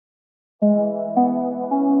Welcome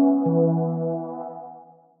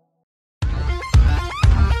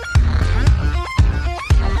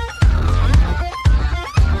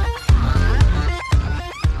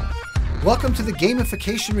to the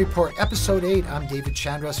Gamification Report, Episode 8. I'm David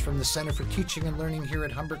Chandross from the Center for Teaching and Learning here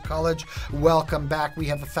at Humber College. Welcome back. We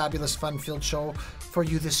have a fabulous, fun-filled show for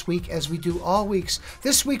you this week, as we do all weeks.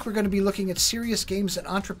 This week, we're going to be looking at serious games and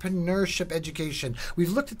entrepreneurship education.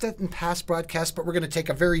 We've looked at that in past broadcasts, but we're going to take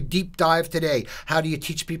a very deep dive today. How do you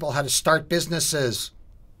teach people how to start businesses?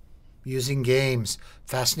 Using games.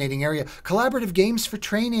 Fascinating area. Collaborative games for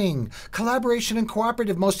training. Collaboration and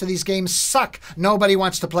cooperative. Most of these games suck. Nobody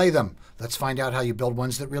wants to play them. Let's find out how you build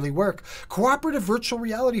ones that really work. Cooperative virtual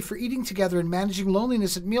reality for eating together and managing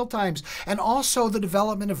loneliness at mealtimes. And also the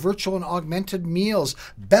development of virtual and augmented meals.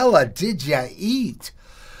 Bella, did ya eat?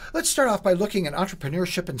 Let's start off by looking at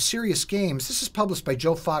entrepreneurship and serious games. This is published by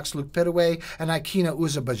Joe Fox, Luke Pittaway, and Aikina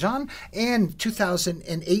Uzabajan in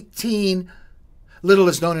 2018. Little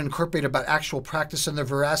is known and incorporated about actual practice and the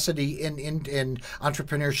veracity in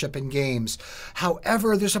entrepreneurship and games.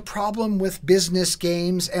 However, there's a problem with business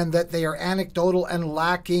games and that they are anecdotal and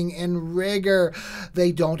lacking in rigor.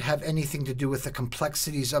 They don't have anything to do with the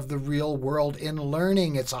complexities of the real world in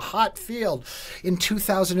learning. It's a hot field. In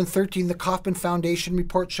 2013, the Kauffman Foundation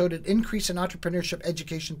report showed an increase in entrepreneurship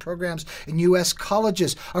education programs in U.S.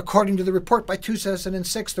 colleges. According to the report, by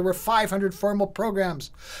 2006, there were 500 formal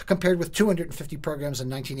programs compared with 250 programs in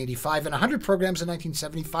 1985 and 100 programs in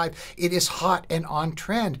 1975. It is hot and on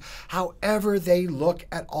trend. However, they look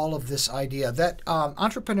at all of this idea that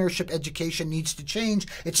entrepreneurship education needs to change.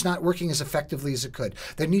 It's not working as effectively as it could.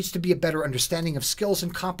 There needs to be a better understanding of skills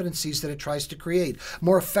and competencies that it tries to create,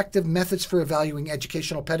 more effective methods for evaluating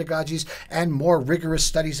educational pedagogies, and more rigorous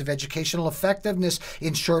studies of educational effectiveness.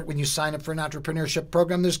 In short, when you sign up for an entrepreneurship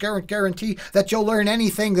program, there's guarantee that you'll learn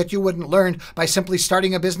anything that you wouldn't learn by simply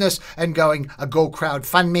starting a business and going go crowd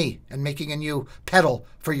fund me and making a new pedal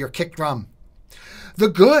for your kick drum. The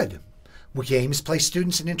good. Games place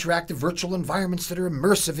students in interactive virtual environments that are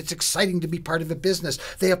immersive. It's exciting to be part of a business.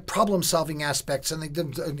 They have problem-solving aspects and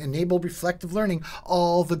they enable reflective learning.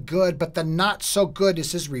 All the good, but the not so good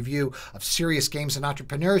is his review of serious games and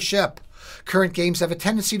entrepreneurship. Current games have a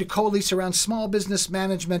tendency to coalesce around small business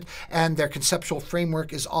management, and their conceptual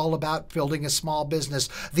framework is all about building a small business.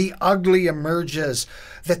 The ugly emerges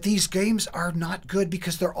that these games are not good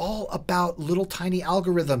because they're all about little tiny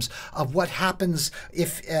algorithms of what happens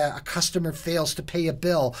if a customer fails to pay a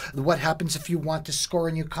bill, what happens if you want to score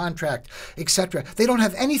a new contract, etc. They don't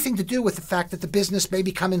have anything to do with the fact that the business may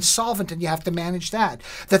become insolvent and you have to manage that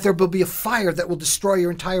there will be a fire that will destroy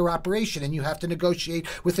your entire operation and you have to negotiate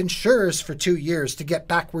with insurers for 2 years to get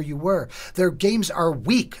back where you were. Their games are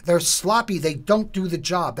weak. They're sloppy. They don't do the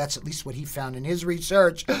job. That's at least what he found in his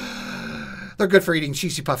research. They're good for eating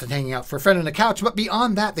cheesy puff and hanging out for a friend on the couch, but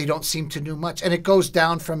beyond that, they don't seem to do much, and it goes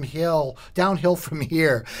downhill from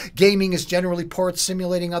here. Gaming is generally poor at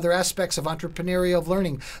simulating other aspects of entrepreneurial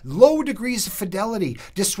learning. Low degrees of fidelity,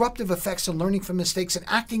 disruptive effects in learning from mistakes, and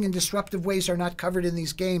acting in disruptive ways are not covered in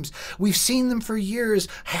these games. We've seen them for years.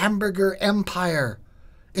 Hamburger Empire.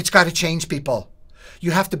 It's got to change, people.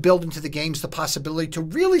 You have to build into the games the possibility to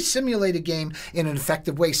really simulate a game in an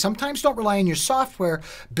effective way. Sometimes don't rely on your software.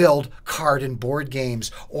 Build card and board games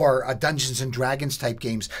or Dungeons and Dragons type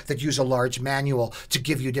games that use a large manual to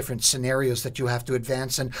give you different scenarios that you have to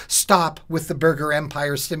advance, and stop with the Burger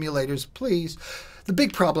Empire simulators, please. The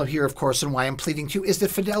big problem here, of course, and why I'm pleading to, is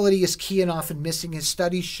that fidelity is key and often missing. His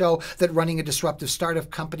studies show that running a disruptive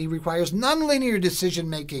startup company requires nonlinear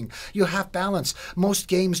decision-making. You have balance. Most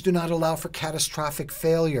games do not allow for catastrophic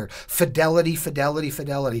failure. Fidelity, fidelity,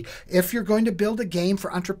 fidelity. If you're going to build a game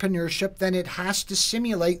for entrepreneurship, then it has to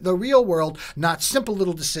simulate the real world, not simple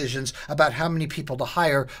little decisions about how many people to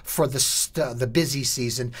hire for the busy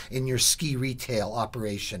season in your ski retail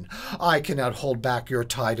operation. I cannot hold back your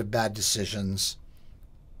tide of bad decisions.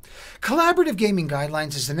 Collaborative gaming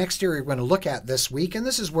guidelines is the next area we're going to look at this week, and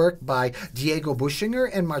this is work by Diego Buschinger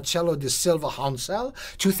and Marcelo de Silva Honcel,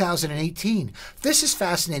 2018. This is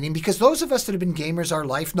fascinating because those of us that have been gamers our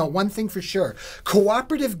life know one thing for sure.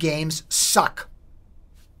 Cooperative games suck.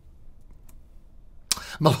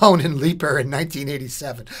 Malone and Leeper in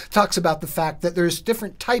 1987 talks about the fact that there's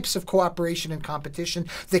different types of cooperation and competition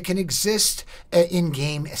that can exist in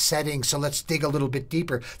game settings. So let's dig a little bit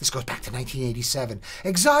deeper. This goes back to 1987.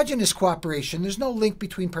 Exogenous cooperation. There's no link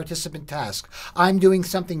between participant tasks. I'm doing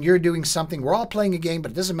something, you're doing something. We're all playing a game,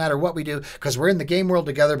 but it doesn't matter what we do because we're in the game world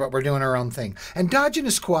together, but we're doing our own thing.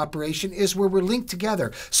 Endogenous cooperation is where we're linked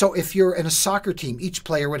together. So if you're in a soccer team, each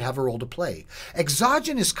player would have a role to play.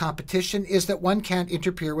 Exogenous competition is that one can't intervene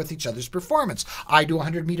interfere with each other's performance. I do a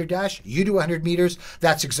 100-meter dash, you do 100 meters,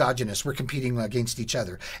 that's exogenous. We're competing against each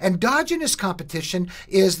other. Endogenous competition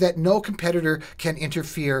is that no competitor can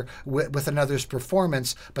interfere with another's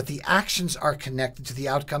performance, but the actions are connected to the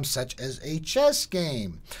outcomes, such as a chess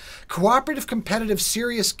game. Cooperative, competitive,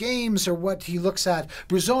 serious games are what he looks at.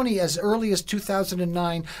 Bruzzoni, as early as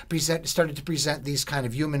 2009, started to present these kind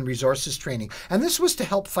of human resources training. And this was to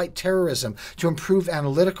help fight terrorism, to improve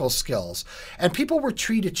analytical skills. And people were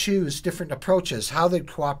free to choose different approaches, how they'd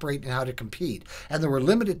cooperate and how to compete. And there were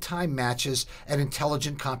limited time matches and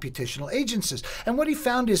intelligent computational agencies. And what he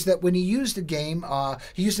found is that when he used a game,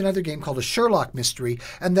 he used another game called a Sherlock mystery,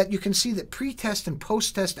 and that you can see that pre-test and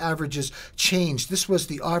post-test averages changed. This was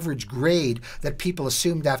the average grade that people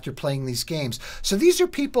assumed after playing these games. So these are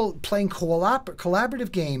people playing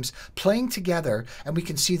collaborative games, playing together, and we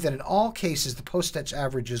can see that in all cases the post-test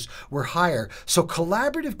averages were higher. So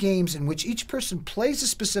collaborative games in which each person plays a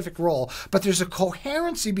specific role, but there's a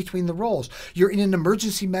coherency between the roles. You're in an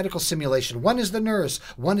emergency medical simulation. One is the nurse,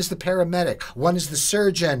 one is the paramedic, one is the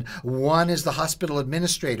surgeon, one is the hospital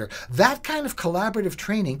administrator. That kind of collaborative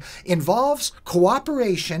training involves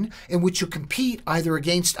cooperation in which you compete either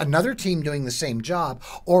against another team doing the same job,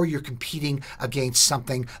 or you're competing against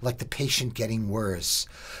something like the patient getting worse.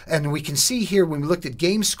 And we can see here when we looked at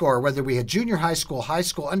game score, whether we had junior high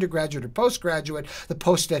school, undergraduate, or postgraduate, the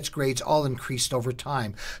post-test grades all increased over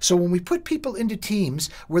time. So when we put people into teams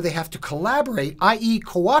where they have to collaborate, i.e.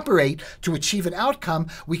 cooperate, to achieve an outcome,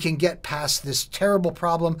 we can get past this terrible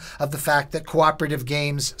problem of the fact that cooperative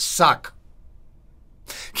games suck.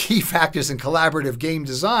 Key factors in collaborative game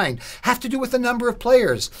design have to do with the number of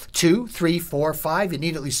players. 2, 3, 4, 5. You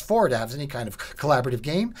need at least 4 to have any kind of collaborative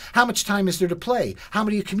game. How much time is there to play? How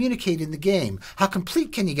many you communicate in the game? How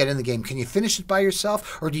complete can you get in the game? Can you finish it by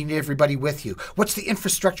yourself, or do you need everybody with you? What's the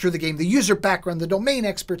infrastructure of the game? The user background, the domain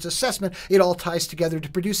experts, assessment, it all ties together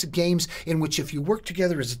to produce games in which if you work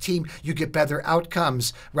together as a team, you get better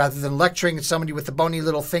outcomes, rather than lecturing at somebody with a bony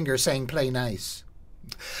little finger saying, play nice.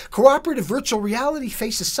 Cooperative virtual reality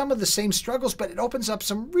faces some of the same struggles, but it opens up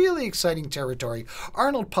some really exciting territory.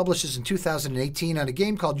 Arnold publishes in 2018 on a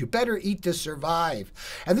game called You Better Eat to Survive.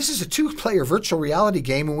 And this is a 2-player virtual reality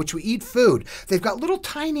game in which we eat food. They've got little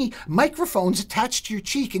tiny microphones attached to your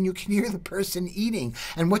cheek, and you can hear the person eating.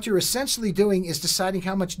 And what you're essentially doing is deciding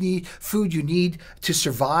how much food you need to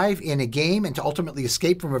survive in a game and to ultimately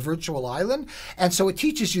escape from a virtual island. And so it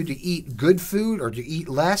teaches you to eat good food or to eat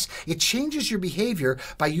less. It changes your behavior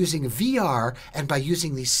by using VR and by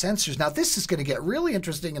using these sensors. Now, this is going to get really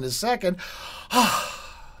interesting in a second.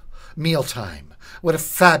 Mealtime. What a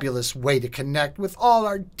fabulous way to connect with all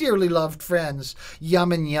our dearly loved friends.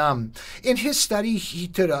 Yum and yum. In his study,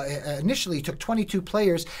 he initially took 22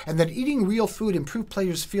 players, and that eating real food improved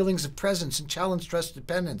players' feelings of presence and challenged trust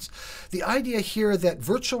dependence. The idea here that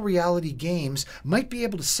virtual reality games might be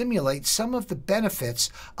able to simulate some of the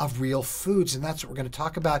benefits of real foods, and that's what we're going to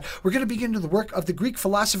talk about. We're going to begin with the work of the Greek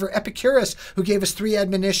philosopher Epicurus, who gave us 3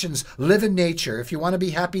 admonitions. Live in nature. If you want to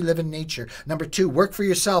be happy, live in nature. Number 2, work for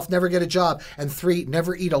yourself, never get a job. And 3,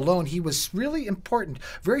 never eat alone. He was really important,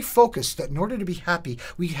 very focused, that in order to be happy,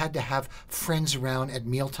 we had to have friends around at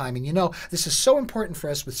mealtime. And you know, this is so important for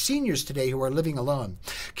us with seniors today who are living alone.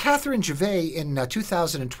 Catherine Gervais in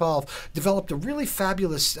 2012 developed a really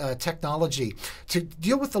fabulous technology to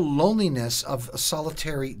deal with the loneliness of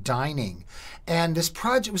solitary dining. And this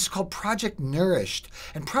project was called Project Nourished.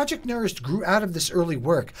 And Project Nourished grew out of this early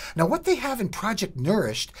work. Now, what they have in Project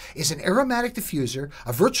Nourished is an aromatic diffuser,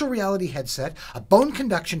 a virtual reality headset, a bone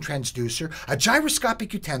conduction transducer, a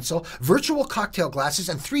gyroscopic utensil, virtual cocktail glasses,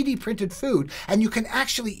 and 3D printed food. And you can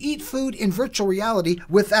actually eat food in virtual reality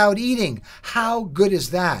without eating. How good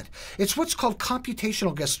is that? It's what's called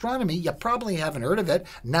computational gastronomy. You probably haven't heard of it.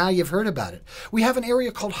 Now you've heard about it. We have an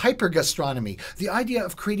area called hypergastronomy, the idea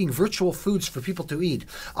of creating virtual foods for people to eat.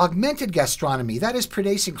 Augmented gastronomy, that is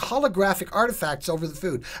producing holographic artifacts over the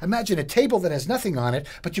food. Imagine a table that has nothing on it,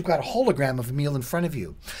 but you've got a hologram of a meal in front of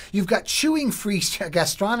you. You've got chewing-free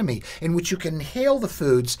gastronomy, in which you can inhale the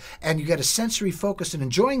foods and you get a sensory focus in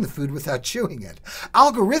enjoying the food without chewing it.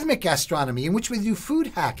 Algorithmic gastronomy, in which we do food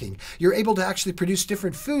hacking. You're able to actually produce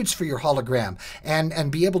different foods for your hologram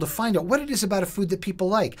and be able to find out what it is about a food that people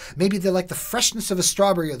like. Maybe they like the freshness of a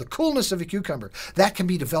strawberry or the coolness of a cucumber. That can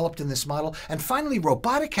be developed in this model. And finally,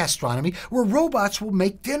 robotic gastronomy, where robots will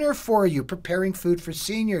make dinner for you, preparing food for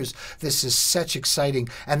seniors. This is such exciting.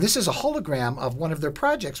 And this is a hologram of one of their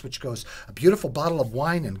projects, which goes a beautiful bottle of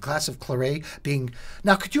wine and glass of claret being...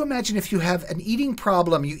 Now, could you imagine if you have an eating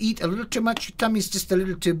problem, you eat a little too much, your tummy's just a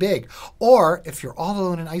little too big, or if you're all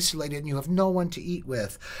alone and isolated and you have no one to eat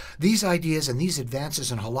with. These ideas and these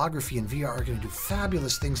advances in holography and VR are going to do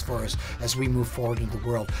fabulous things for us as we move forward in the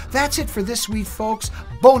world. That's it for this week, folks.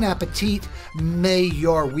 Bon appetit. May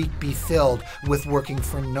your week be filled with working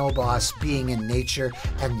for no boss, being in nature,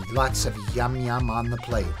 and lots of yum yum on the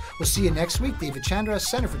plate. We'll see you next week. David Chandross,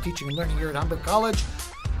 Center for Teaching and Learning here at Humber College.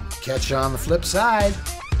 Catch you on the flip side.